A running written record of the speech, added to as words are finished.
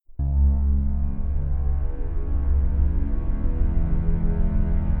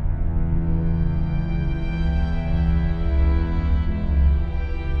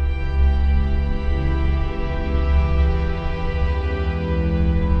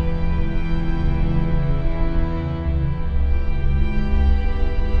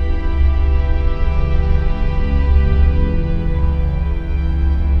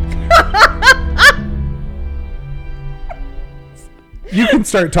can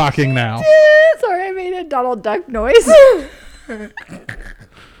start talking now. Sorry, I made a Donald Duck noise.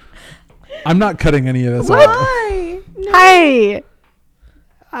 I'm not cutting any of this out. Why? No. Hi.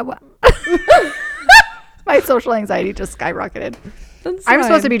 My social anxiety just skyrocketed. That's I'm fine.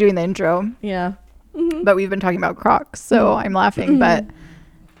 supposed to be doing the intro, Yeah. but we've been talking about Crocs, so I'm laughing. But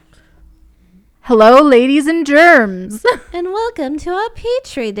hello, ladies and germs. And welcome to our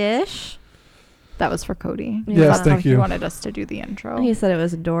Petri dish. That was for Cody. Yes, That's thank how you. He wanted us to do the intro. He said it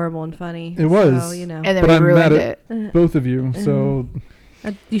was adorable and funny. It was. So, you know. And then But we I'm ruined mad at it. both of you. So,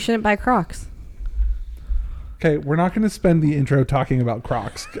 You shouldn't buy Crocs. okay, we're not going to spend the intro talking about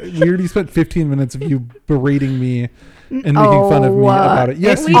Crocs. We already spent 15 minutes of you berating me and making fun of me about it.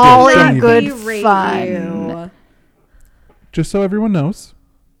 Yes, we you all did. in Don't you good did. berate fun. you. Just so everyone knows,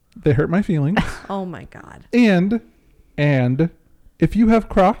 they hurt my feelings. Oh my God. And if you have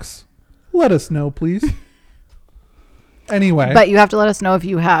Crocs, let us know, please. Anyway. But you have to let us know if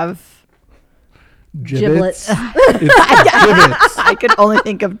you have Giblets. Giblets. It's giblets. I could only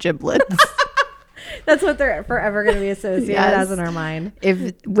think of giblets. That's what they're forever going to be associated Yes. as in our mind.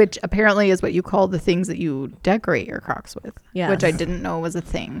 Which apparently is what you call the things that you decorate your Crocs with. Yes. Which I didn't know was a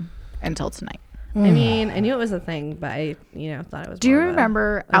thing until tonight. I mean, I knew it was a thing, but I, thought it was. Do you more of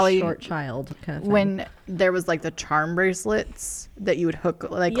remember, a Allie, short child kind of thing? when there was like the charm bracelets that you would hook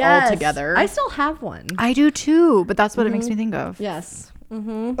like Yes. all together? I still have one. I do too, but that's what it makes me think of. Yes.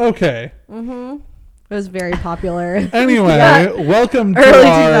 Okay. It was very popular. Anyway, welcome to Early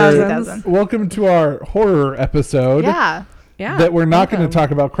our 2000s. welcome to our horror episode. Yeah. Yeah. That we're not going to welcome.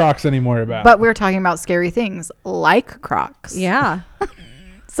 talk about Crocs anymore about. But we're talking about scary things like Crocs. Yeah.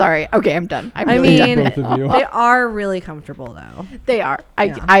 Sorry. Okay, I'm done. I'm I really done. mean, both of you. they are really comfortable though. They are.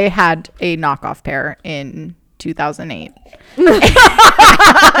 Yeah. I had a knockoff pair in 2008.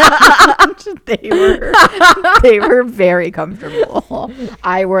 they were very comfortable.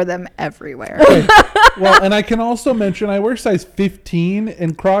 I wore them everywhere. Okay. Well, and I can also mention I wear size 15,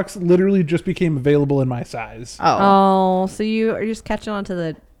 and Crocs literally just became available in my size. Oh. Oh, so you are just catching on to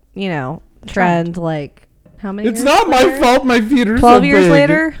the, trend like how many It's years not my later? fault. My feet are 12 so years big.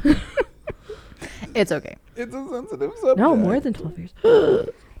 later? It's okay. It's a sensitive subject. No, more than 12 years.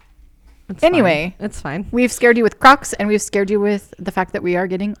 It's Anyway. fine. It's fine. We've scared you with Crocs, and we've scared you with the fact that we are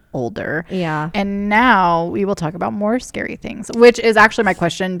getting older. Yeah. And now we will talk about more scary things, which is actually my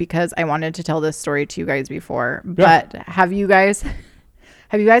question because I wanted to tell this story to you guys before. Yeah. But have you guys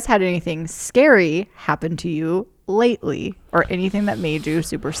had anything scary happen to you lately, or anything that made you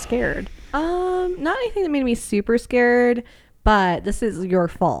super scared? Not anything that made me super scared, but this is your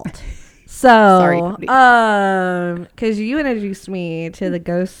fault. So, Sorry, Cody. because you introduced me to the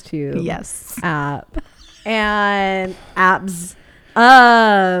Ghost Tube Yes. app and apps.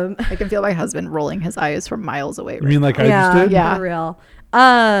 I can feel my husband rolling his eyes from miles away. You mean like I just did? Yeah. for real.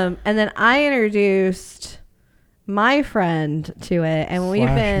 And then I introduced my friend to it, and we've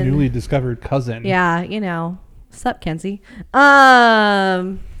Slash been newly discovered cousin. Yeah, sup, Kenzie.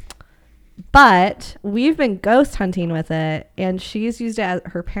 But we've been ghost hunting with it, and she's used it at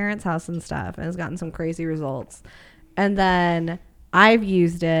her parents' house and stuff, and has gotten some crazy results. And then I've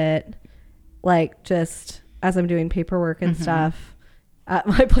used it, like, just as I'm doing paperwork and stuff at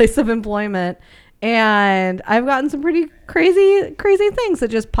my place of employment. And I've gotten some pretty crazy things that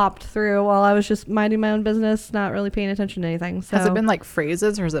just popped through while I was just minding my own business, not really paying attention to anything. So Has it been like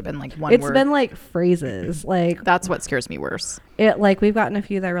phrases, or has it been like one it's word? been like phrases, like That's what scares me worse. it. Like we've gotten a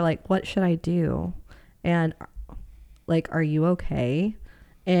few that were like, "What should I do?" And like, "Are you okay?"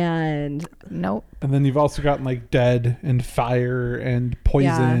 And Nope. And then you've also gotten like dead and fire and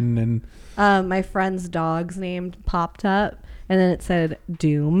poison and my friend's dog's name popped up, and then it said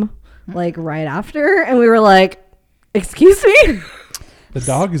Doom, like right after, and we were like, "Excuse me." the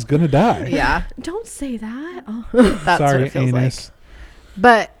dog is gonna die. Yeah. Don't say that. Oh. That's Sorry, what it feels anus. like.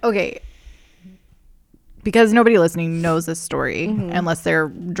 But okay, because nobody listening knows this story unless they're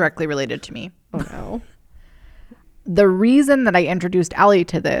directly related to me. Oh no. The reason that I introduced Allie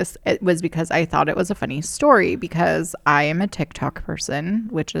to this, it was because I thought it was a funny story, because I am a TikTok person,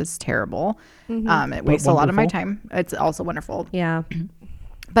 which is terrible. It wastes a lot of my wonderful. time. It's also wonderful. Yeah.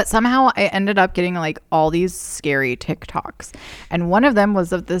 But somehow I ended up getting like all these scary TikToks. And one of them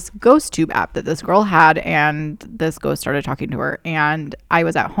was of this ghost tube app that this girl had, and this ghost started talking to her. And I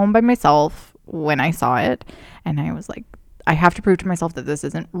was at home by myself when I saw it, and I was like, I have to prove to myself that this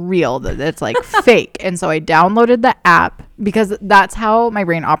isn't real, that it's like fake. And so I downloaded the app, because that's how my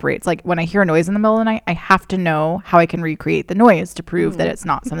brain operates. Like when I hear a noise in the middle of the night, I have to know how I can recreate the noise to prove that it's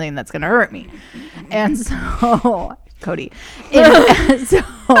not something that's going to hurt me. And so Cody. And so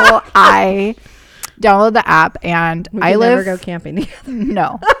I download the app, and I never go camping together.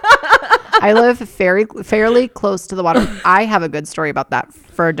 No. I live fairly close to the water. I have a good story about that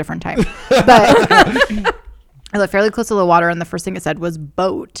for a different time. But I live fairly close to the water, and the first thing it said was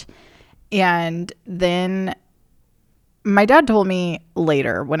boat. And then my dad told me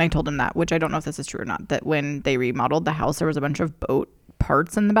later when I told him that, which I don't know if this is true or not, that when they remodeled the house, there was a bunch of boat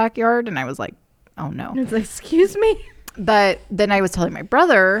parts in the backyard. And I was like, oh no. It's like, excuse me? But then I was telling my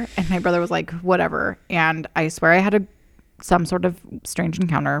brother, and my brother was like, whatever. And I swear I had some sort of strange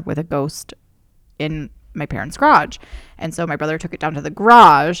encounter with a ghost in my parents' garage. And so my brother took it down to the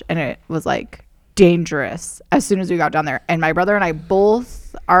garage, and it was like dangerous as soon as we got down there. And my brother and I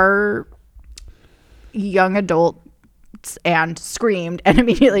both are young adults and screamed and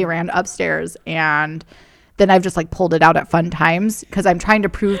immediately ran upstairs. And then I've just like pulled it out at fun times because I'm trying to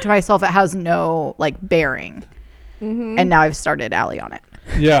prove to myself it has no like bearing. And now I've started Allie on it.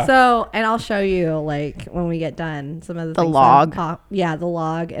 Yeah. So, and I'll show you like when we get done some of the things log. Yeah, the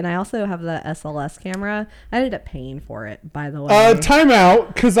log. And I also have the SLS camera. I ended up paying for it, by the way. Time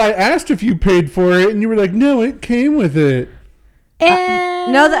out, because I asked if you paid for it, and you were like, "No, it came with it."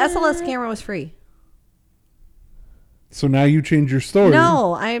 No, the SLS camera was free. So now you change your story.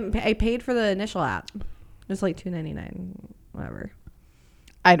 No, I paid for the initial app. It was like $2.99, whatever.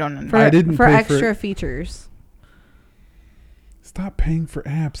 I don't know. I didn't for pay extra features. Stop paying for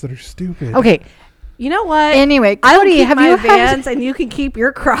apps that are stupid. Okay. You know what? Anyway, I'll Cody, keep have my you Vans and you can keep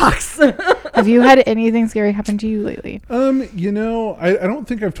your Crocs. have you had anything scary happen to you lately? You know, I don't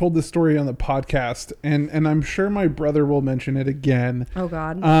think I've told this story on the podcast, and I'm sure my brother will mention it again. Oh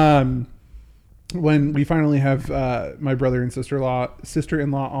God. When we finally have my brother and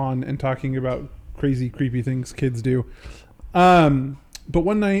sister-in-law on and talking about crazy, creepy things kids do. But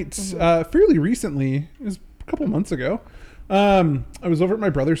one night, fairly recently, it was a couple months ago, I was over at my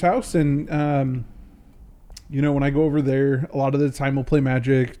brother's house, and you know, when I go over there, a lot of the time we'll play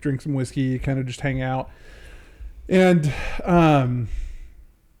Magic, drink some whiskey, kind of just hang out. And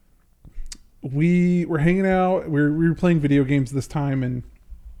we were hanging out. We were playing video games this time, and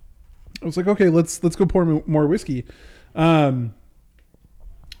I was like, okay, let's go pour more whiskey. So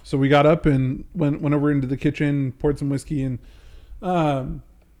we got up and went over into the kitchen, poured some whiskey, and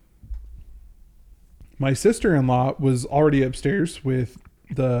my sister-in-law was already upstairs with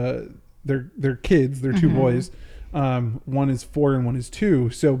their kids, their two boys. One is 4 and one is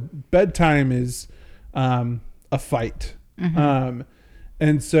 2. So bedtime is a fight.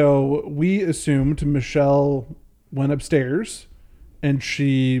 And so we assumed Michelle went upstairs and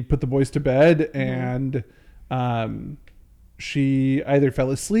she put the boys to bed, and she either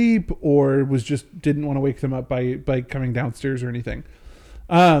fell asleep or was just didn't want to wake them up by coming downstairs or anything.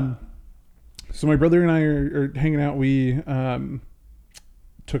 So my brother and I are hanging out. We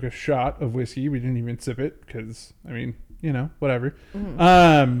took a shot of whiskey. We didn't even sip it because, I mean, you know, whatever.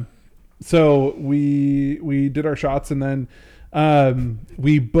 So we did our shots, and then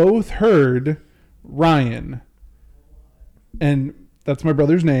we both heard Ryan, and that's my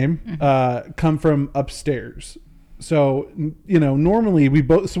brother's name, come from upstairs. So, you know, normally we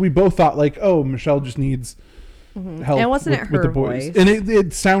both thought like, oh, Michelle just needs help. And wasn't it her with the boys? voice? And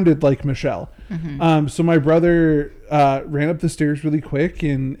it sounded like Michelle. So my brother ran up the stairs really quick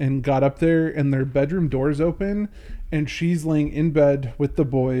and got up there, and their bedroom doors open, and she's laying in bed with the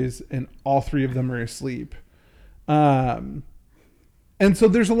boys, and all 3 of them are asleep. And so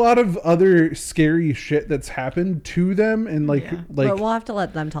there's a lot of other scary shit that's happened to them, and like but we'll have to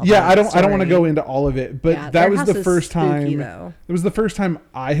let them tell. Yeah, I don't want to go into all of it, but that was the first time. Though. It was the first time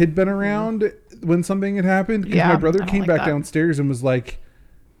I had been around when something had happened, because my brother came back downstairs and was like,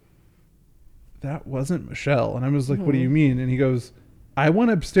 "That wasn't Michelle," and I was like, "What do you mean?" And he goes, "I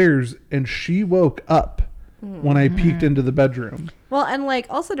went upstairs and she woke up when I peeked into the bedroom." Well, and like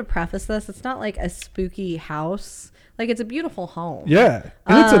also to preface this, it's not like a spooky house. Like, it's a beautiful home. Yeah,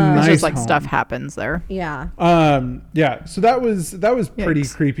 and it's a nice just like home. stuff happens there. Yeah. Yeah. So that was pretty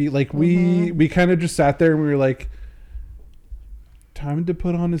creepy. Like we kind of just sat there and we were like, time to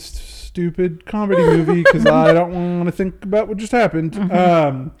put on a stupid comedy movie because I don't want to think about what just happened.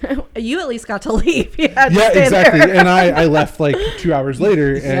 You at least got to leave. Yeah, exactly. There. And I left like 2 hours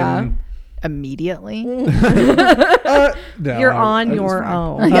later, and Immediately. no, you're on your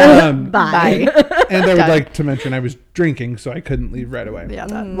own. Bye. And I would like to mention I was drinking, so I couldn't leave right away. Yeah,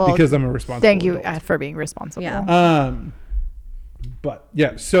 because I'm a responsible Thank you adult. for being responsible. Yeah. But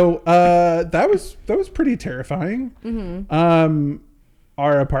yeah, so that was pretty terrifying.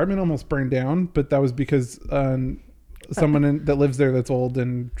 Our apartment almost burned down, but that was because someone that lives there that's old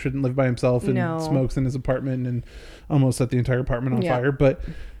and shouldn't live by himself and smokes in his apartment and almost set the entire apartment on fire. But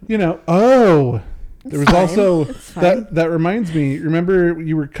you know, There was fine. also It's fine. that reminds me. Remember,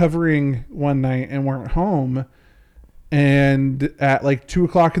 you were covering one night and weren't home, and at like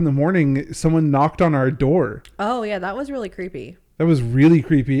 2:00 in the morning, someone knocked on our door. Oh yeah, that was really creepy. That was really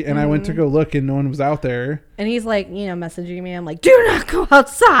creepy, and I went to go look, and no one was out there. And he's like, messaging me. I'm like, do not go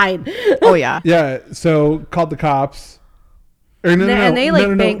outside. Oh yeah. Yeah, so called the cops. Or no, And they like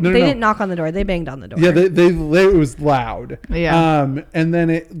banged. They no. didn't knock on the door. They banged on the door. Yeah, they it was loud. Yeah. And then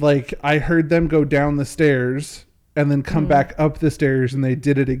it like I heard them go down the stairs and then come back up the stairs, and they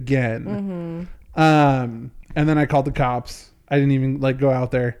did it again. And then I called the cops. I didn't even like go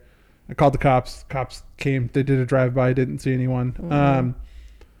out there. I called the cops. Cops came. They did a drive-by. Didn't see anyone.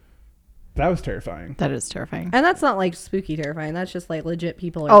 That was terrifying. That is terrifying. And that's not like spooky terrifying. That's just like legit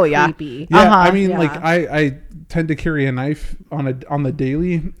people are Oh, yeah. creepy. Yeah, I mean, Yeah. like I tend to carry a knife on the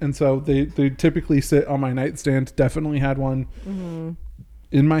daily, and so they typically sit on my nightstand. Definitely had one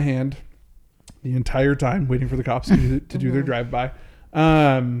in my hand the entire time, waiting for the cops to do their drive-by.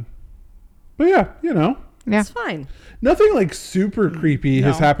 But yeah, Yeah. It's fine. nothing like super creepy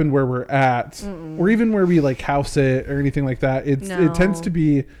has No. happened where we're at, or even where we like house it or anything like that. It tends No. to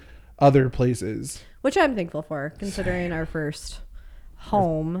be other places. Which I'm thankful for, considering our first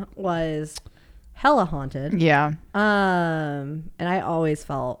home was hella haunted. Yeah. And I always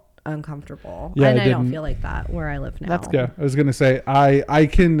felt uncomfortable. Yeah, and I I don't didn't. feel like that where I live now. That's Yeah, I was gonna say I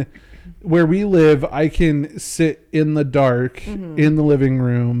can, where we live, I can sit in the dark in the living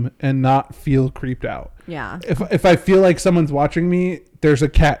room and not feel creeped out. Yeah. If I feel like someone's watching me, there's a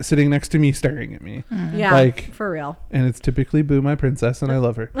cat sitting next to me staring at me, Yeah. Like- for real. and it's typically Boo, my princess, and I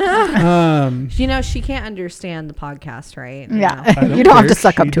love her. She can't understand the podcast, right? Yeah. I You don't have care. to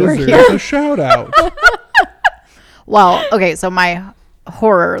suck up She to her deserves here. a shout out. Well, okay, so my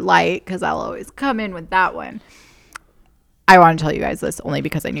horror light, because I'll always come in with that one. I want to tell you guys this only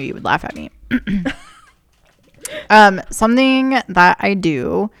because I knew you would laugh at me. Something that I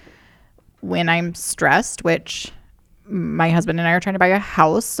do when I'm stressed, which my husband and I are trying to buy a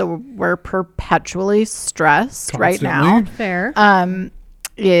house, so we're perpetually stressed right now. Constantly. Fair.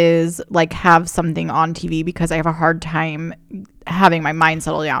 Is like have something on TV because I have a hard time having my mind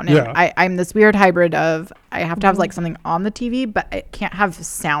settle down. And Yeah. I'm this weird hybrid of I have to have like something on the TV, but it can't have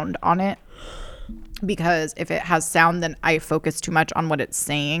sound on it because if it has sound, then I focus too much on what it's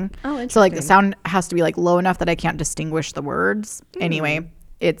saying. Oh, so like the interesting. sound has to be like low enough that I can't distinguish the words. Anyway,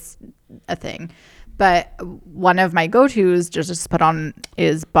 it's a thing. But one of my go-tos just to put on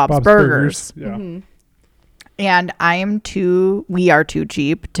is Bob's Burgers. Yeah. And we are too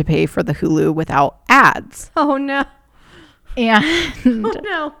cheap to pay for the Hulu without ads. Oh no. And Oh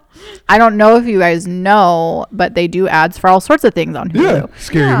no. I don't know if you guys know, but they do ads for all sorts of things on Hulu. Yeah.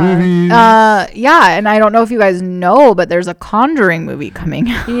 Scary Yeah. movies. Yeah, and I don't know if you guys know, but there's a Conjuring movie coming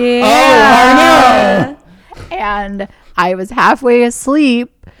out. Yeah. And I was halfway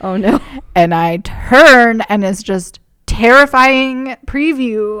asleep Oh no. and I turned and it's just terrifying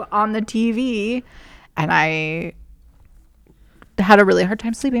preview on the TV. And I had a really hard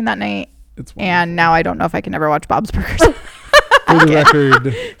time sleeping that night. It's And now I don't know if I can ever watch Bob's Burgers. for the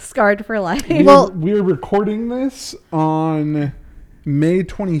record. Scarred for life. We're recording this on May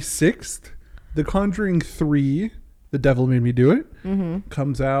 26th. The Conjuring 3, The Devil Made Me Do It,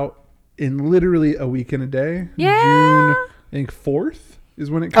 comes out in literally a week and a day. Yeah. June, I think 4th is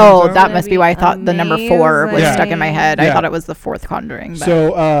when it comes out. That must be why I thought the number 4 was amazing. stuck in my head. I Yeah. thought it was the 4th Conjuring. But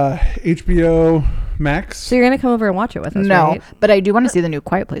So HBO Max. So you're gonna come over and watch it with us, no, right? but I do want to see the new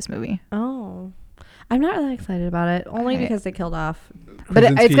Quiet Place movie. Oh. I'm not really excited about it, only Okay. because they killed off. But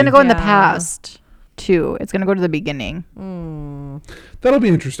it's Krasinski. going to go in the Yeah. past, too. It's going to go to the beginning. That'll be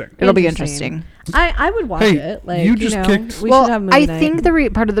interesting. It'll be Interesting. interesting. I would watch Hey, it. Like you just kicked- we well, should have movie I night.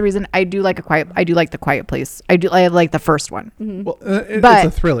 think part of the reason I do like the Quiet Place. I like the first one. Well, But- it's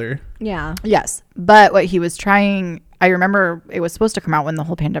a thriller. Yeah. Yes, but what he was trying, I remember it was supposed to come out when the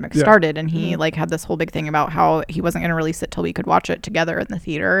whole pandemic Yeah. started, and he like had this whole big thing about how he wasn't going to release it till we could watch it together in the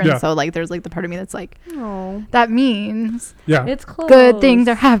theater, and Yeah. so like there's like the part of me that's like, Oh, that means Yeah. it's close. good things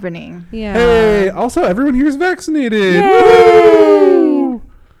are happening. Yeah. Hey, also everyone here is vaccinated. Yay! Woo!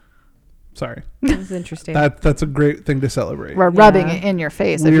 Sorry. That's interesting. That's a great thing to celebrate. We're rubbing it in your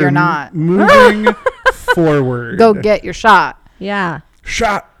face if We're you're not. moving forward. Go get your shot. yeah.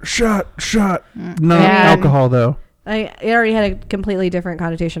 shot. No And- alcohol though. It already had a completely different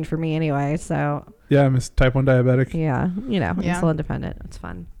connotation for me anyway. So Yeah, I'm a type 1 diabetic. yeah, Yeah. insulin dependent. It's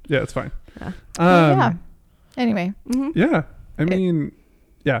fun. Yeah, it's fine. Yeah. Yeah. Anyway, Yeah. I mean,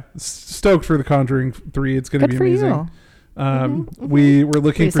 yeah. Stoked for The Conjuring 3. It's going to good be for amazing. you. We were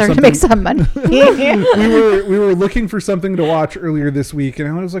looking We for started something. to make some money. we were looking for something to watch earlier this week, and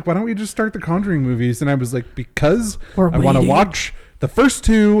I was like, "Why don't we just start the Conjuring movies?" And I was like, "Because We're I want to waiting. watch the first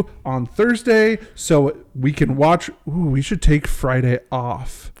two on Thursday, so we can watch." Ooh, we should take Friday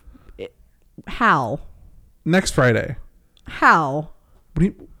off. How? Next Friday. How?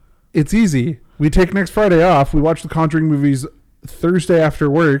 It's easy. We take next Friday off. We watch the Conjuring movies Thursday after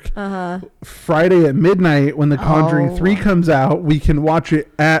work. Friday at midnight when the Conjuring 3 comes out, we can watch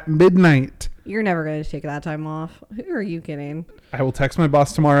it at midnight. You're never going to take that time off. Who are you kidding? I will text my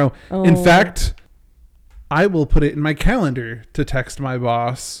boss tomorrow. Oh. In fact, I will put it in my calendar to text my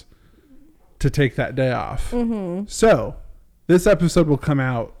boss to take that day off. So this episode will come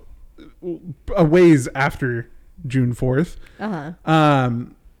out a ways after June 4th. But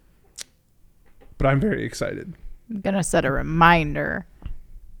I'm very excited. I'm going to set a reminder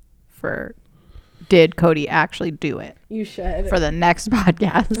for did Cody actually do it You should. for the next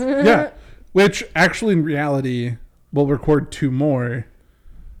podcast. Yeah. Which actually in reality we'll record 2 more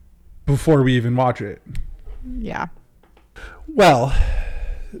before we even watch it. Yeah. Well,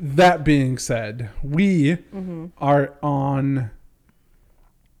 that being said, we are on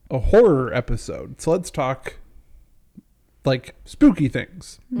a horror episode. So let's talk like spooky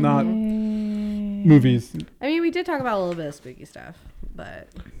things, not movies. I mean, we did talk about a little bit of spooky stuff, but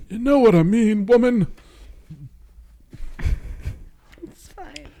You know what I mean, woman? it's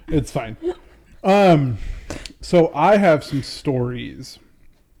fine. It's fine. So I have some stories.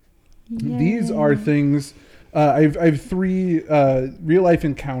 These are things. I've 3 real life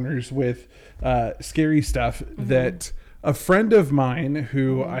encounters with scary stuff that a friend of mine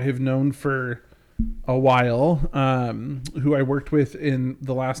who I have known for a while, who I worked with in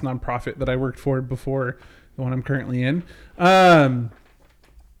the last nonprofit that I worked for before the one I'm currently in.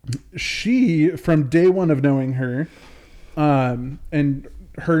 She, from day one of knowing her, and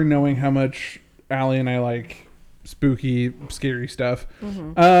her knowing how much Allie and I like spooky, scary stuff,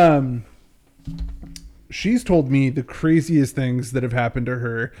 she's told me the craziest things that have happened to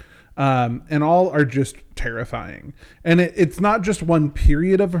her. And all are just terrifying. And it's not just one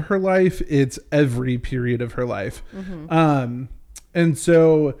period of her life, it's every period of her life. And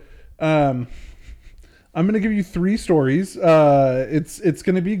so I'm going to give you 3 stories. It's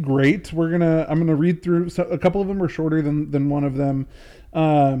going to be great. I'm going to read through a couple of them are shorter than one of them.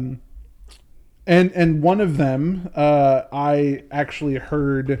 And one of them I actually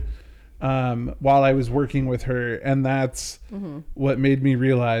heard while I was working with her, and that's what made me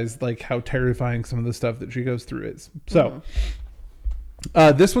realize like how terrifying some of the stuff that she goes through is. So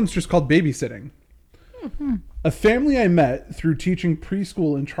this one's just called babysitting. A family I met through teaching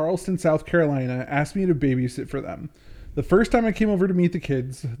preschool in Charleston, South Carolina, asked me to babysit for them. The first time I came over to meet the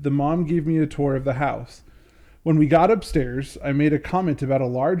kids, the mom gave me a tour of the house. When we got upstairs, I made a comment about a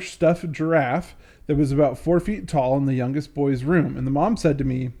large stuffed giraffe that was about 4 feet tall in the youngest boy's room. And the mom said to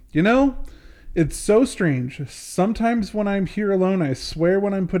me, "You know, it's so strange. Sometimes when I'm here alone, I swear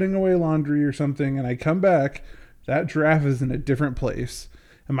when I'm putting away laundry or something and I come back, that giraffe is in a different place.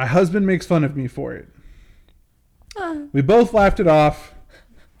 And my husband makes fun of me for it." We both laughed it off,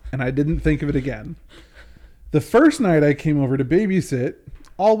 and I didn't think of it again. The first night I came over to babysit,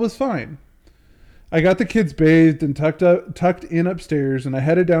 all was fine. I got the kids bathed and tucked in upstairs, and I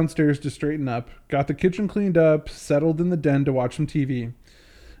headed downstairs to straighten up, got the kitchen cleaned up, settled in the den to watch some TV.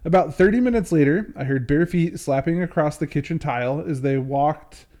 About 30 minutes later, I heard bare feet slapping across the kitchen tile as they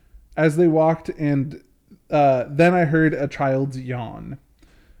walked, and then I heard a child's yawn.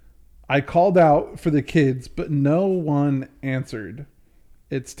 I called out for the kids, but no one answered.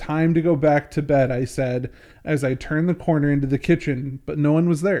 "It's time to go back to bed," I said as I turned the corner into the kitchen, but no one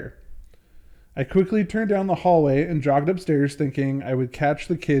was there. I quickly turned down the hallway and jogged upstairs thinking I would catch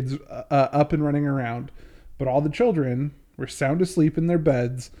the kids up and running around, but all the children were sound asleep in their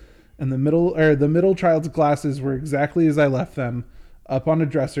beds, and the middle child's glasses were exactly as I left them, up on a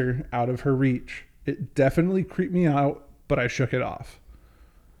dresser out of her reach. It definitely creeped me out, but I shook it off.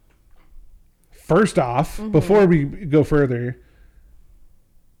 First off, before we go further,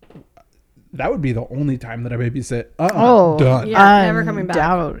 that would be the only time that I babysit. Done. Yeah, never coming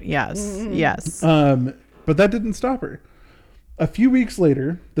back. Yes. Yes. But that didn't stop her. A few weeks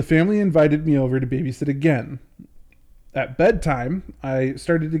later, the family invited me over to babysit again. At bedtime, I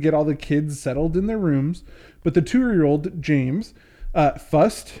started to get all the kids settled in their rooms, but the 2-year-old James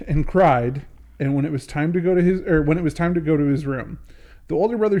fussed and cried, and when it was time to go to his room, the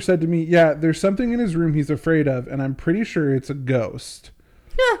older brother said to me, "Yeah, there's something in his room he's afraid of, and I'm pretty sure it's a ghost."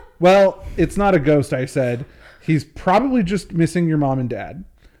 "Well, it's not a ghost," I said. "He's probably just missing your mom and dad."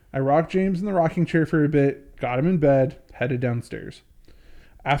 I rocked James in the rocking chair for a bit, got him in bed, headed downstairs.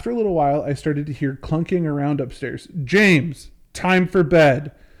 After a little while, I started to hear clunking around upstairs. James, time for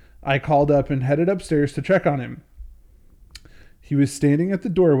bed. I called up and headed upstairs to check on him. He was standing at the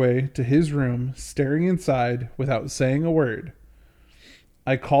doorway to his room, staring inside without saying a word.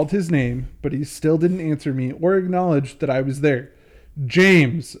 I called his name, but he still didn't answer me or acknowledge that I was there.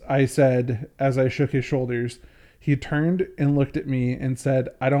 James, I said as I shook his shoulders. He turned and looked at me and said,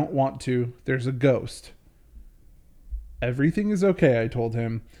 I don't want to. There's a ghost. Everything is okay, I told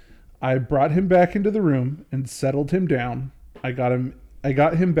him. I brought him back into the room and settled him down. I got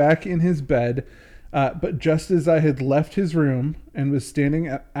him back in his bed, but just as I had left his room and was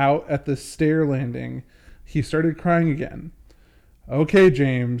standing out at the stair landing, he started crying again. Okay,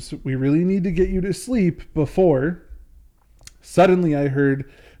 James, we really need to get you to sleep before... Suddenly, I heard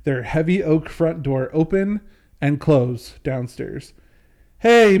their heavy oak front door open and close downstairs.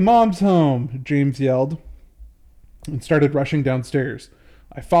 Hey, Mom's home, James yelled and started rushing downstairs.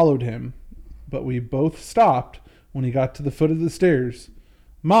 I followed him, but we both stopped when he got to the foot of the stairs.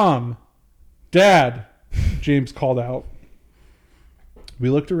 Mom! Dad! James called out.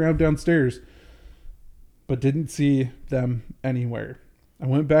 We looked around downstairs, but didn't see them anywhere. I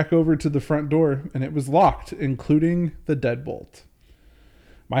went back over to the front door, and it was locked, including the deadbolt.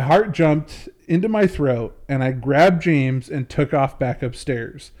 My heart jumped into my throat, and I grabbed James and took off back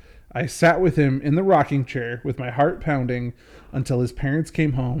upstairs. I sat with him in the rocking chair with my heart pounding until his parents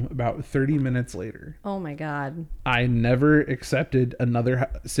came home about 30 minutes later. Oh my God. I never accepted another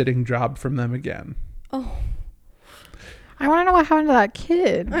sitting job from them again. Oh, I want to know what happened to that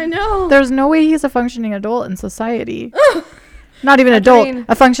kid. I know. There's no way he's a functioning adult in society. Not even adult,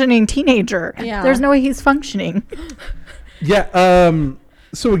 a functioning teenager. Yeah. There's no way he's functioning. Yeah.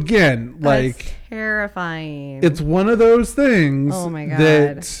 So again, like, that's terrifying. it's one of those things. Oh my God.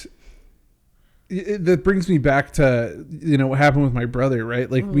 That brings me back to, what happened with my brother,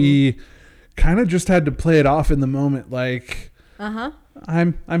 right? Like we kind of just had to play it off in the moment. Like,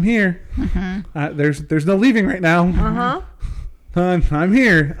 I'm here. There's no leaving right now. I'm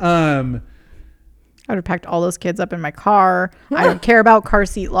here. I would have packed all those kids up in my car. I don't care about car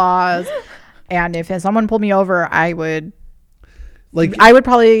seat laws. And if someone pulled me over, I would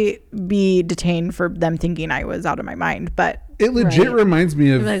probably be detained for them thinking I was out of my mind. But it legit reminds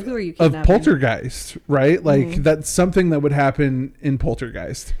me of, like, who are you of kidnapping? Poltergeist, right? Like that's something that would happen in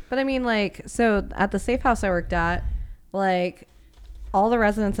Poltergeist. But I mean, like, so at the safe house I worked at, like, all the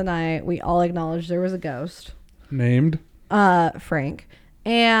residents and we all acknowledged there was a ghost. Named? Frank.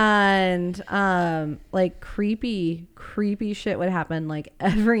 And like creepy shit would happen like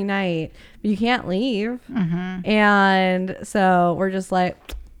every night. You can't leave. And so we're just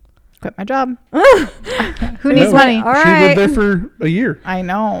like, quit my job. Who needs money? All She right. lived there for a year. I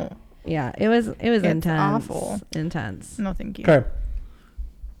know. Yeah, it was intense. Awful. Intense. No, thank you. Okay.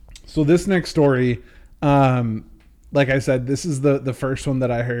 So this next story, like I said, this is the first one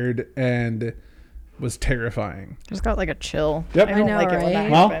that I heard and was terrifying. Just got like a chill. Yep. I don't I know, like it when that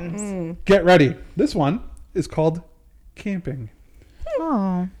right? Well, happens. Get ready. This one is called camping.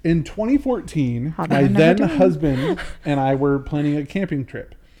 Oh. In 2014, How did my I never then do? husband and I were planning a camping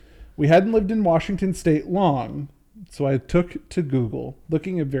trip. We hadn't lived in Washington State long, so I took to Google,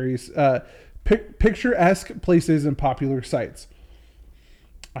 looking at various picturesque places and popular sites.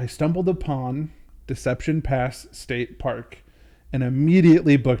 I stumbled upon Deception Pass State Park and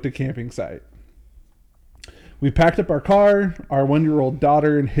immediately booked a camping site. We packed up our car, our 1-year-old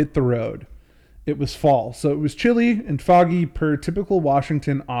daughter, and hit the road. It was fall, so it was chilly and foggy per typical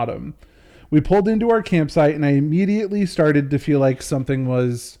Washington autumn. We pulled into our campsite, and I immediately started to feel like something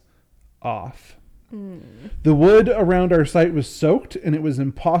was off. The wood around our site was soaked, and it was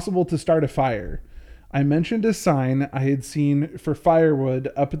impossible to start a fire. I mentioned a sign I had seen for firewood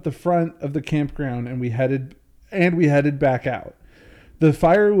up at the front of the campground, and we headed back out. The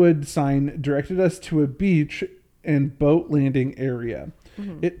firewood sign directed us to a beach and boat landing area.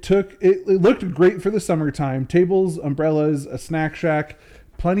 It looked great for the summertime. Tables, umbrellas, a snack shack,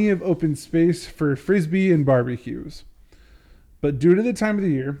 plenty of open space for frisbee and barbecues. But due to the time of the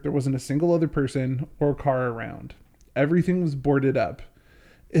year, there wasn't a single other person or car around. Everything was boarded up.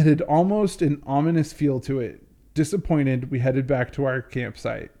 It had almost an ominous feel to it. Disappointed, we headed back to our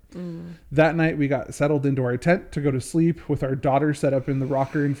campsite. That night, we got settled into our tent to go to sleep with our daughter set up in the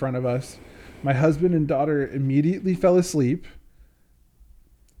rocker in front of us. My husband and daughter immediately fell asleep,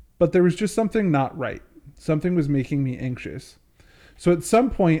 but there was just something not right. Something was making me anxious. So at some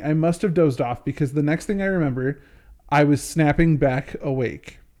point, I must have dozed off because the next thing I remember, I was snapping back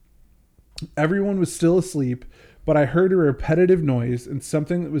awake. Everyone was still asleep, but I heard a repetitive noise and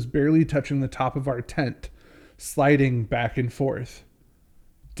something that was barely touching the top of our tent. sliding back and forth.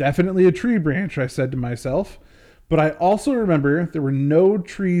 Definitely a tree branch, I said to myself. But I also remember there were no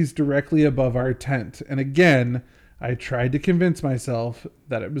trees directly above our tent. And again, I tried to convince myself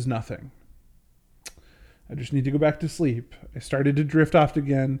that it was nothing. I just need to go back to sleep. I started to drift off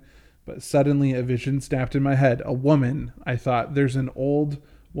again, but suddenly a vision snapped in my head. A woman. I thought, there's an old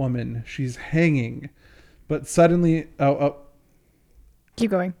woman. She's hanging. But suddenly,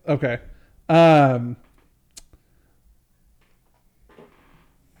 Keep going. okay.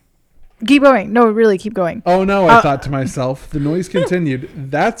 Keep going. No, really, keep going. Oh no, I thought to myself. The noise continued.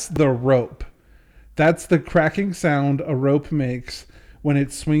 That's the rope. That's the cracking sound a rope makes when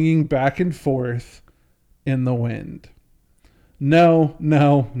it's swinging back and forth in the wind. No,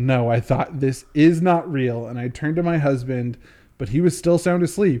 I thought, this is not real. And I turned to my husband, but he was still sound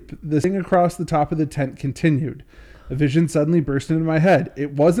asleep. The thing across the top of the tent continued. A vision suddenly burst into my head.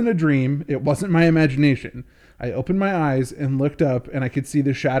 It wasn't a dream. It wasn't my imagination. I opened my eyes and looked up, and I could see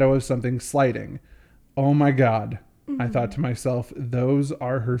the shadow of something sliding. Oh my God, I thought to myself, those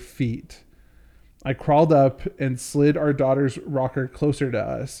are her feet. I crawled up and slid our daughter's rocker closer to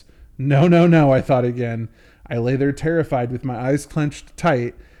us. No, I thought again. I lay there terrified with my eyes clenched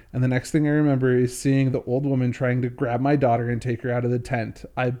tight, and the next thing I remember is seeing the old woman trying to grab my daughter and take her out of the tent.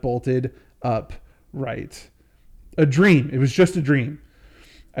 I bolted upright. A dream. It was just a dream.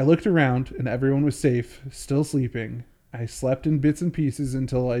 I looked around and everyone was safe, still sleeping. I slept in bits and pieces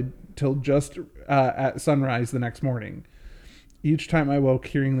till just at sunrise the next morning. Each time I woke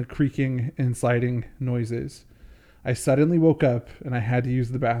hearing the creaking and sliding noises. I suddenly woke up and I had to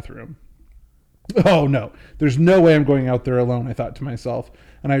use the bathroom. Oh no, there's no way I'm going out there alone, I thought to myself.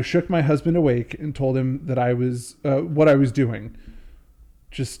 And I shook my husband awake and told him that I was what I was doing.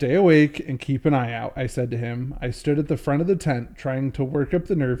 Just stay awake and keep an eye out, I said to him. I stood at the front of the tent, trying to work up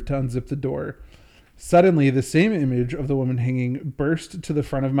the nerve to unzip the door. Suddenly, the same image of the woman hanging burst to the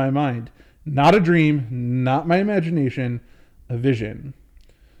front of my mind. Not a dream, not my imagination, a vision.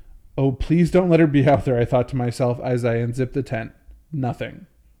 Oh, please don't let her be out there, I thought to myself as I unzipped the tent. Nothing.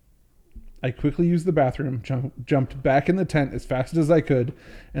 I quickly used the bathroom, jumped back in the tent as fast as I could,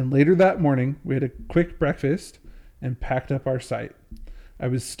 and later that morning, we had a quick breakfast and packed up our site. I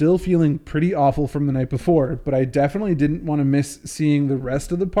was still feeling pretty awful from the night before, but I definitely didn't want to miss seeing the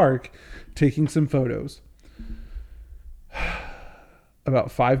rest of the park, taking some photos.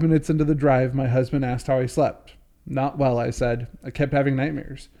 About 5 minutes into the drive, my husband asked how I slept. Not well, I said. I kept having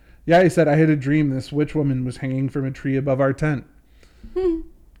nightmares. Yeah, he said, I had a dream this witch woman was hanging from a tree above our tent.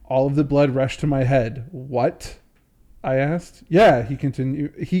 All of the blood rushed to my head. What? I asked. Yeah, he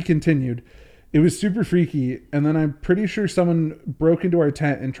continued. It was super freaky, and then I'm pretty sure someone broke into our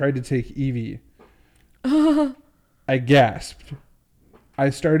tent and tried to take Evie. I gasped.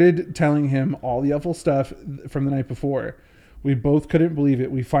 I started telling him all the awful stuff from the night before. We both couldn't believe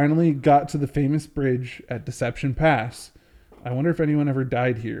it. We finally got to the famous bridge at Deception Pass. I wonder if anyone ever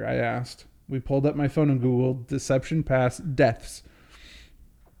died here, I asked. We pulled up my phone and Googled Deception Pass deaths.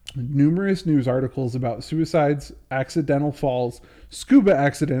 Numerous news articles about suicides, accidental falls, scuba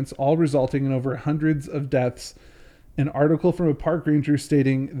accidents, all resulting in over hundreds of deaths. An article from a park ranger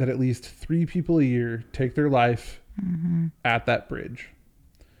stating that at least 3 people a year take their life at that bridge.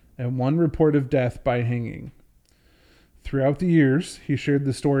 And 1 report of death by hanging. Throughout the years, he shared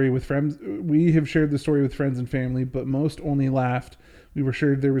the story with friends. We have shared the story with friends and family, but most only laughed. We were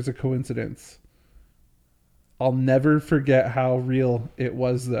sure there was a coincidence. I'll never forget how real it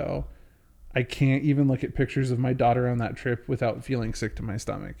was, though. I can't even look at pictures of my daughter on that trip without feeling sick to my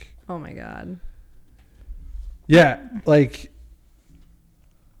stomach. Oh my God. Yeah, like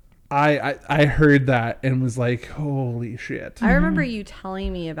I heard that and was like, holy shit. I remember you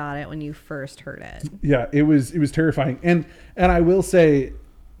telling me about it when you first heard it. Yeah, it was terrifying. And I will say,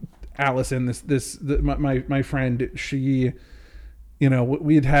 Allison, my friend, she, you know,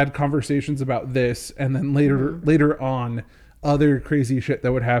 we had conversations about this, and then later on, other crazy shit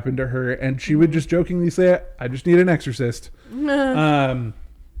that would happen to her, and she would just jokingly say, I just need an exorcist. And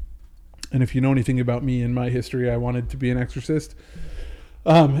if you know anything about me and my history, I wanted to be an exorcist,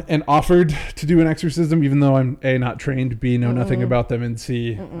 and offered to do an exorcism, even though I'm A, not trained, B, know nothing about them, and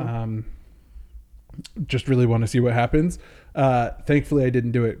C, just really want to see what happens. Thankfully I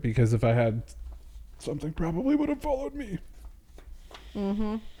didn't do it, because if I had, something probably would have followed me.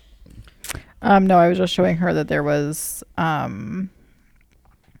 No, I was just showing her that there was other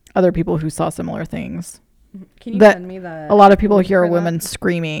people who saw similar things. Can you send me the? A lot of people hear women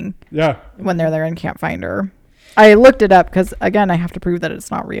screaming. Yeah. When they're there and can't find her. I looked it up because, again, I have to prove that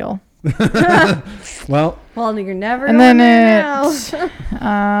it's not real. Well, you're never And going then there it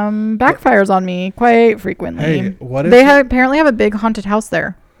now. backfires on me quite frequently. hey, what if They apparently have a big haunted house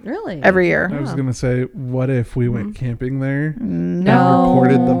there Really? every year. I was gonna say, what if we went camping there and No.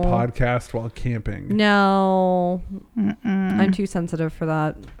 recorded the podcast while camping? No. Mm-mm. I'm too sensitive for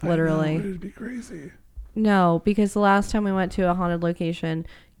that, literally. I know, it'd be crazy. No, because the last time we went to a haunted location,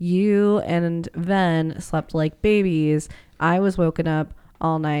 you and Ven slept like babies. I was woken up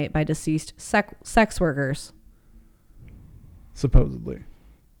all night by deceased sex workers. Supposedly,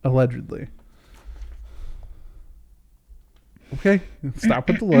 allegedly. Okay, stop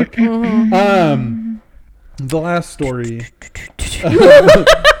with the look. The last story.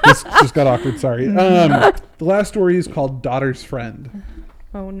 This just got awkward. Sorry. The last story is called Daughter's Friend.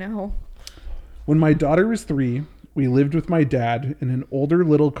 Oh, no. When my daughter was 3, we lived with my dad in an older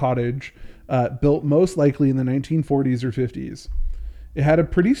little cottage built most likely in the 1940s or 50s. It had a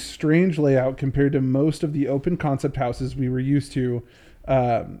pretty strange layout compared to most of the open concept houses we were used to,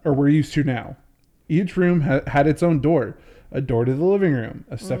 or we're used to now. Each room had its own door, a door to the living room,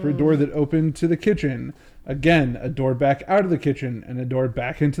 a separate door that opened to the kitchen, again, a door back out of the kitchen, and a door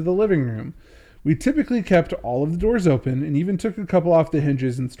back into the living room. We typically kept all of the doors open and even took a couple off the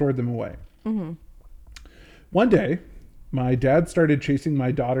hinges and stored them away. Mm-hmm. One day, my dad started chasing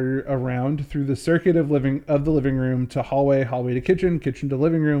my daughter around through the circuit of the living room to hallway to kitchen to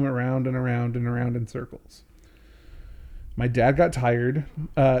living room, around and around and around in circles. My dad got tired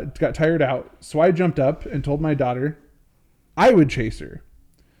out, so I jumped up and told my daughter I would chase her.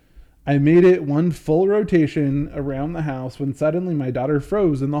 I made it one full rotation around the house when suddenly my daughter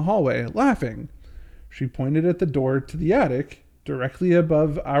froze in the hallway, laughing. She pointed at the door to the attic, directly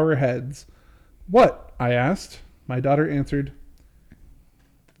above our heads. "What?" I asked. My daughter answered,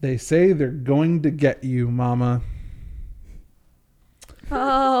 "They say they're going to get you, Mama."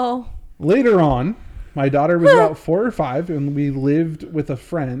 Oh. Later on, my daughter was about 4 or 5, and we lived with a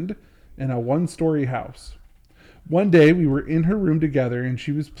friend in a 1-story house. One day, we were in her room together, and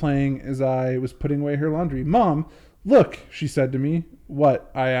she was playing as I was putting away her laundry. "Mom, look," she said to me.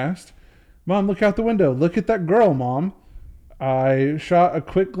 "What?" I asked. "Mom, look out the window. Look at that girl, Mom." I shot a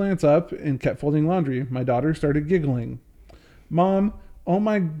quick glance up and kept folding laundry. My daughter started giggling. "Mom, oh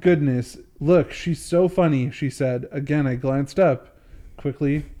my goodness, look, she's so funny," she said. Again, I glanced up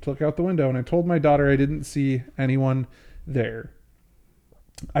quickly to look out the window, and I told my daughter I didn't see anyone there.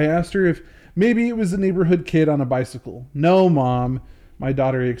 I asked her if maybe it was a neighborhood kid on a bicycle. "No, Mom," my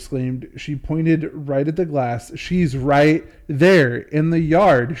daughter exclaimed. She pointed right at the glass. "She's right there in the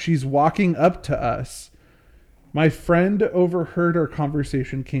yard. She's walking up to us." My friend overheard our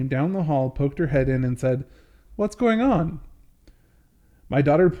conversation, came down the hall, poked her head in, and said, "What's going on?" My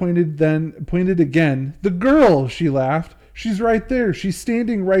daughter pointed again. "The girl," she laughed. "She's right there. She's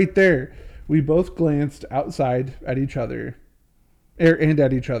standing right there." We both glanced outside at each other.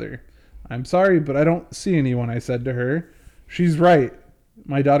 "I'm sorry, but I don't see anyone," I said to her. "She's right."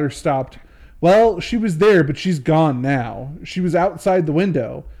 My daughter stopped. "Well, she was there, but she's gone now. She was outside the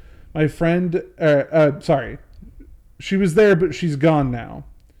window." My friend, She was there, but she's gone now.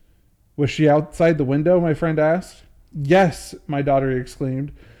 "Was she outside the window?" my friend asked. "Yes," my daughter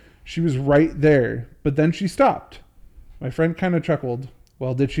exclaimed. "She was right there, but then she stopped." My friend kind of chuckled.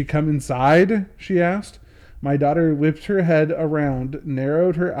 "Well, did she come inside?" she asked. My daughter whipped her head around,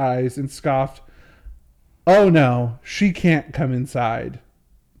 narrowed her eyes, and scoffed. "Oh no, she can't come inside."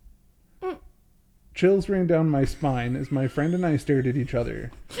 Chills ran down my spine as my friend and I stared at each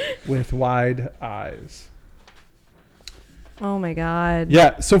other with wide eyes. Oh my God.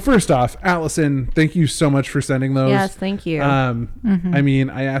 Yeah. So first off, Allison, thank you so much for sending those. Yes, thank you. I mean,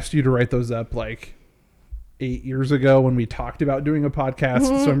 I asked you to write those up like 8 years ago when we talked about doing a podcast.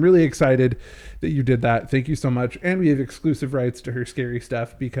 So I'm really excited that you did that. Thank you so much. And we have exclusive rights to her scary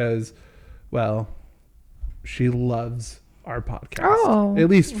stuff because, well, she loves our podcast. Oh. At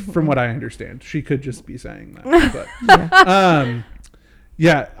least from what I understand. She could just be saying that. But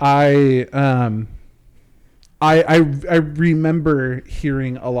I remember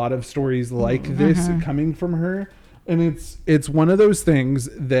hearing a lot of stories like this coming from her, and it's one of those things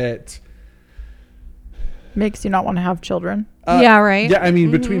that makes you not want to have children. Yeah, right. Yeah, I mean,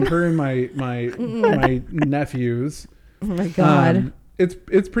 between her and my nephews, Oh my God.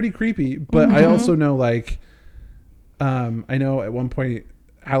 it's pretty creepy. But I also know, like, I know at one point,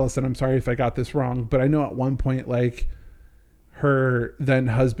 Allison, I'm sorry if I got this wrong, but I know at one point, like, her then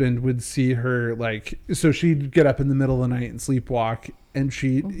husband would see her, like, so she'd get up in the middle of the night and sleepwalk, and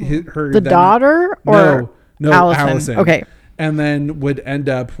she'd hit her daughter or no Allison. Okay. And then would end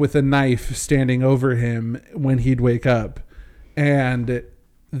up with a knife standing over him when he'd wake up. And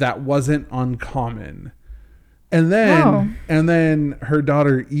that wasn't uncommon. And then her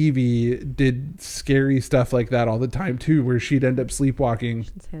daughter Evie did scary stuff like that all the time too, where she'd end up sleepwalking.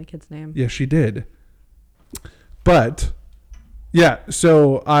 Didn't say the kid's name. Yes, she did. But yeah,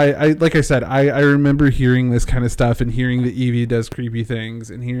 so I like I said, I remember hearing this kind of stuff and hearing that Evie does creepy things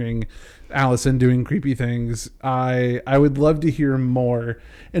and hearing Allison doing creepy things. I would love to hear more.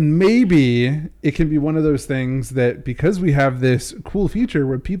 And maybe it can be one of those things that because we have this cool feature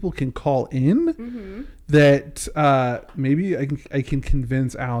where people can call in, that maybe I can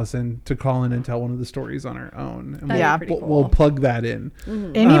convince Allison to call in and tell one of the stories on her own. And Yeah. we'll plug that in.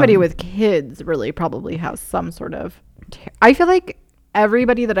 Anybody with kids really probably has some sort of I feel like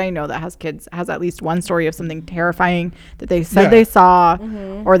everybody that I know that has kids has at least one story of something terrifying that they said they saw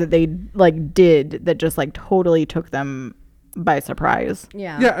or that they like did that just like totally took them by surprise.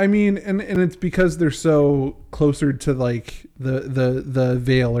 Yeah, I mean, and it's because they're so closer to like the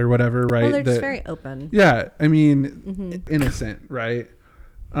veil or whatever, right? Well, they're just very open. Yeah, I mean, innocent, right?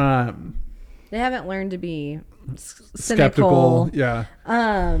 They haven't learned to be Skeptical, cynical, yeah,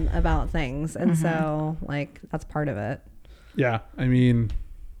 about things, and so like that's part of it. yeah. I mean,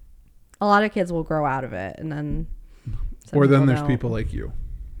 A lot of kids will grow out of it, and then or then there's don't. people like you.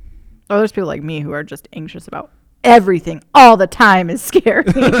 Or there's people like me who are just anxious about everything all the time is scary.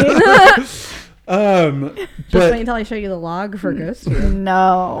 Just But wait until I show you the log for Ghost Tube.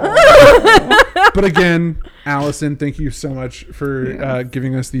 No. but again, Allison, thank you so much for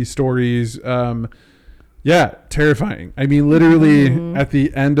giving us these stories. Yeah, terrifying. I mean, literally at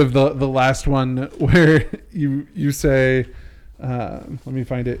the end of the last one where you say, let me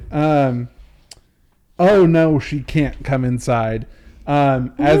find it. Oh no, she can't come inside.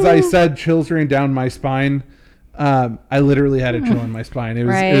 As I said, chills ran down my spine. I literally had a chill in my spine. It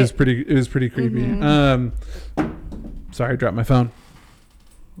was pretty creepy. Sorry, I dropped my phone.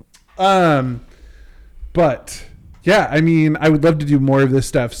 But yeah, I mean, I would love to do more of this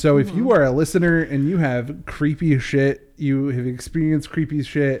stuff. So if you are a listener and you have creepy shit, you have experienced creepy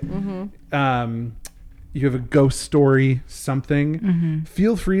shit, you have a ghost story, something,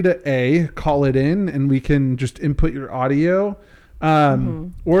 feel free to call it in and we can just input your audio,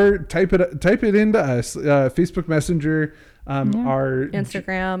 or type it into us, Facebook Messenger, our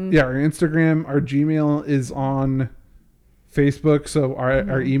Instagram. our Instagram, our Gmail is on Facebook, so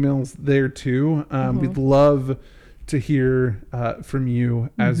our email's there too. We'd love to hear from you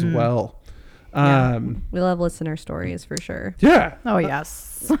as well. We love listener stories for sure. Yeah. Oh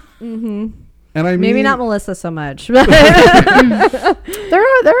yes. And I mean, Maybe not Melissa so much, but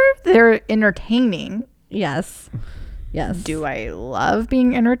they're entertaining. yes. Do I love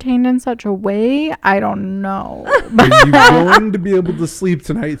being entertained in such a way? I don't know. are you going to be able to sleep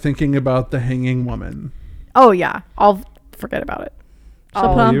tonight thinking about the hanging woman? Oh yeah, I'll forget about it. She'll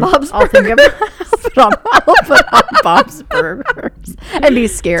put on you? Bob's I'll think about I'll put on Bob's Burgers and be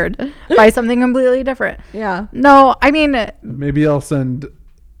scared by something completely different. Yeah. No, I mean, Maybe I'll send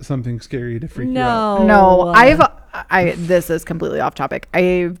something scary to freak you out. no, this is completely off topic.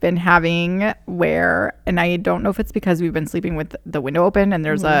 I've been having and I don't know if it's because we've been sleeping with the window open and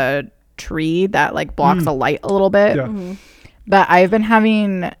there's a tree that like blocks the light a little bit. Yeah. But I've been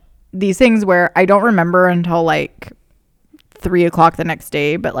having these things where I don't remember until like 3:00 the next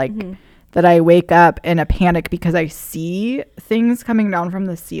day, but like that I wake up in a panic because I see things coming down from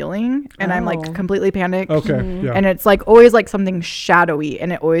the ceiling and I'm like completely panicked. Okay. Yeah. And it's like always like something shadowy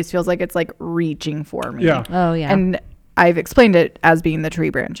and it always feels like it's like reaching for me. Yeah. Oh yeah. And I've explained it as being the tree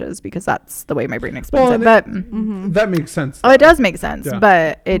branches because that's the way my brain explains Well, it. But that makes sense. it does make sense, Yeah.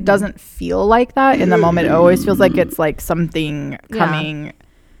 but it doesn't feel like that in the moment. It always feels like it's like something coming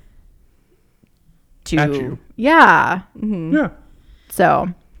At you. Yeah. Yeah. So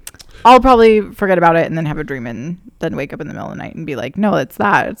I'll probably forget about it and then have a dream and then wake up in the middle of the night and be like, no, it's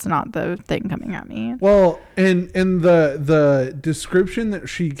that. It's not the thing coming at me. Well, and the description that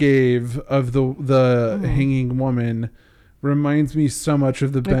she gave of the hanging woman reminds me so much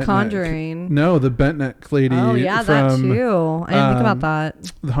of the Bentneck. Conjuring. No, the Bentneck lady. Oh yeah, that from, too. I didn't think about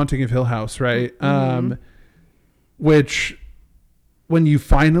that. The Haunting of Hill House, right? Which, when you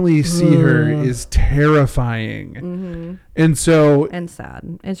finally see her, is terrifying. And so, And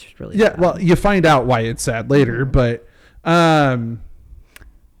sad. It's just really yeah, sad. well, you find out why it's sad later, but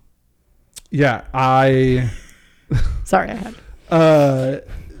yeah, Sorry, I had.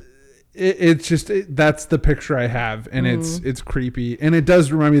 it's just that's the picture I have, and it's creepy, and it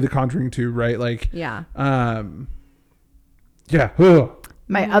does remind me of The Conjuring 2, right? Like, yeah. yeah. Ugh.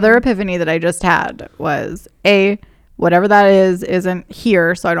 My other epiphany that I just had was whatever that is isn't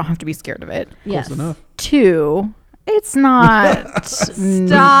here, so I don't have to be scared of it. Yes. Close enough. 2, It's not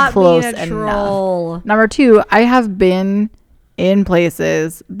Stop close being a enough. troll. Number 2, I have been in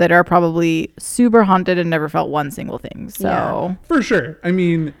places that are probably super haunted and never felt one single thing. So Yeah. For sure. I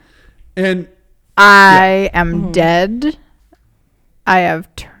mean, and I am dead. I have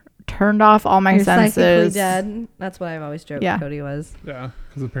turned off all my You're psychically senses. dead. That's what I've always joked Yeah. Cody was. yeah,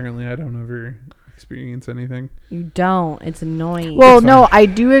 because apparently I don't ever experience anything. You don't. It's annoying. Well, It's no, fine. I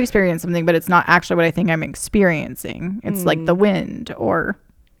do experience something, but it's not actually what I think I'm experiencing. It's like the wind or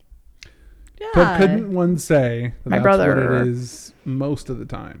yeah. But couldn't one say that My that's brother- what it is most of the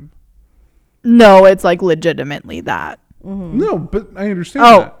time? no, it's like legitimately that. No, but I understand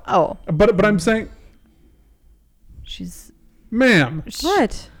Oh, that. oh, But I'm saying, she's ma'am,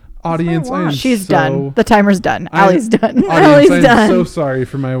 What? audience, I am she's so, done. The timer's done. I- Allie's done. Audience, Allie's I am done. so sorry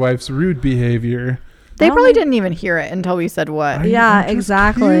for my wife's rude behavior. They Oh probably my- didn't even hear it until we said what. Yeah, I'm just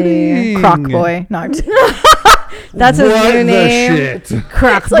exactly. kidding. Croc boy. No, I'm just, That's his What new the name. shit?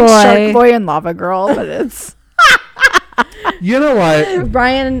 Croc it's like boy. Shark Boy and Lava Girl, but it's You know what?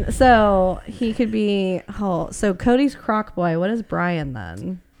 Brian, so he could be. Oh, so Cody's Croc boy. What is Brian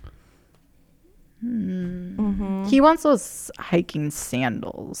then? he wants those hiking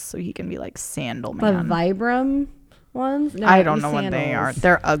sandals so he can be like Sandal The Man. Vibram ones? No, I don't these know what they are. sandals.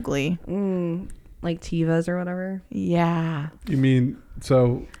 They're ugly. Like Tivas or whatever. Yeah. You mean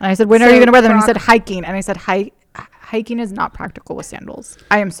so? And I said, when are So you going to wear them? And he Croc- said, hiking. And I said, hiking is not practical with sandals.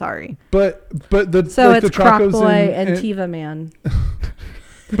 I am sorry. But the So like it's the Croc Chacos boy and Tiva man.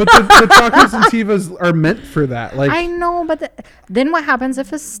 but the Chacos and Tivas are meant for that. Like I know, but then what happens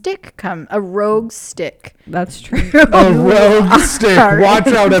if a rogue stick? That's true. a rogue stick. Sorry. Watch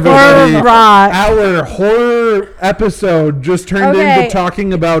out, everybody! Or rock. Our horror episode just turned Okay. into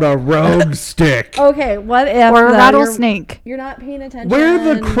talking about a rogue stick. Okay, what if Or a though, rattlesnake? You're not paying attention.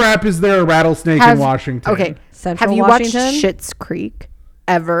 Where the crap is there a rattlesnake in Washington? Okay. Central Have you Washington? watched Schitt's Creek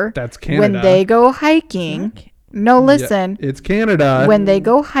ever? That's Canada. When they go hiking. No, listen. Yeah, it's Canada. When they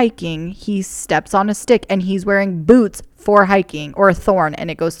go hiking, he steps on a stick and he's wearing boots for hiking or a thorn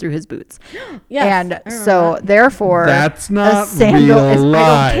and it goes through his boots. Yes, I and remember so that. therefore That's a not sandal real is life.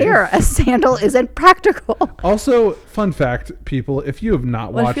 I don't care. A sandal isn't practical. Also, fun fact, people, if you have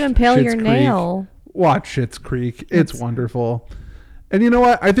not What if watched you impale Schitt's your Creek, nail? watch Schitt's Creek. It's wonderful. And you know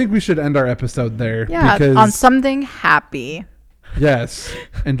what? I think we should end our episode there. Yeah, Because, on something happy. yes.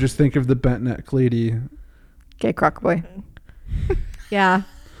 And just think of the bent neck lady. Okay, Croc Boy. Yeah.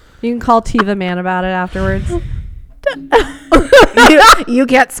 You can call Tiva man about it afterwards. you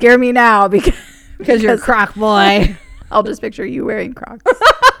can't scare me now because You're Croc boy. I'll just picture you wearing Crocs.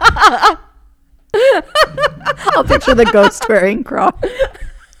 I'll picture the ghost wearing Crocs.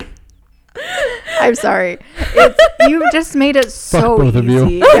 I'm sorry. You just made it so both of you.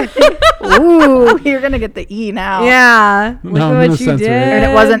 easy. Ooh, you're gonna get the E now. Yeah. Look No, I'm at gonna what you censor it. did.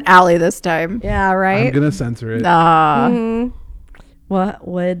 And it wasn't Allie this time. Yeah, I'm right? going to censor it. Nah. Mhm. What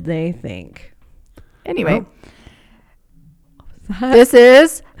would they think? Anyway. This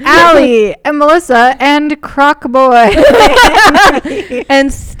is Allie and Melissa and Croc Boy.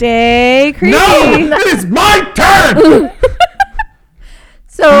 And stay creepy. No! It is my turn!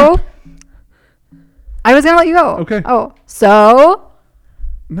 So I was gonna let you go. Okay. Oh, so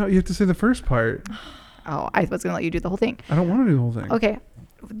No, you have to say the first part. I was gonna let you do the whole thing. I don't want to do the whole thing. Okay.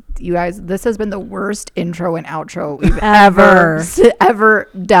 You guys, this has been the worst intro and outro we've Ever. ever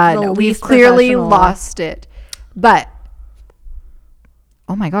done. The We've least clearly professional. lost it. But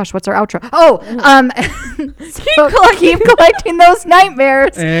oh my gosh, what's our outro? Oh, so keep collecting those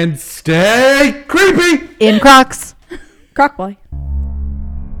nightmares And stay creepy! in Crocs. Croc boy.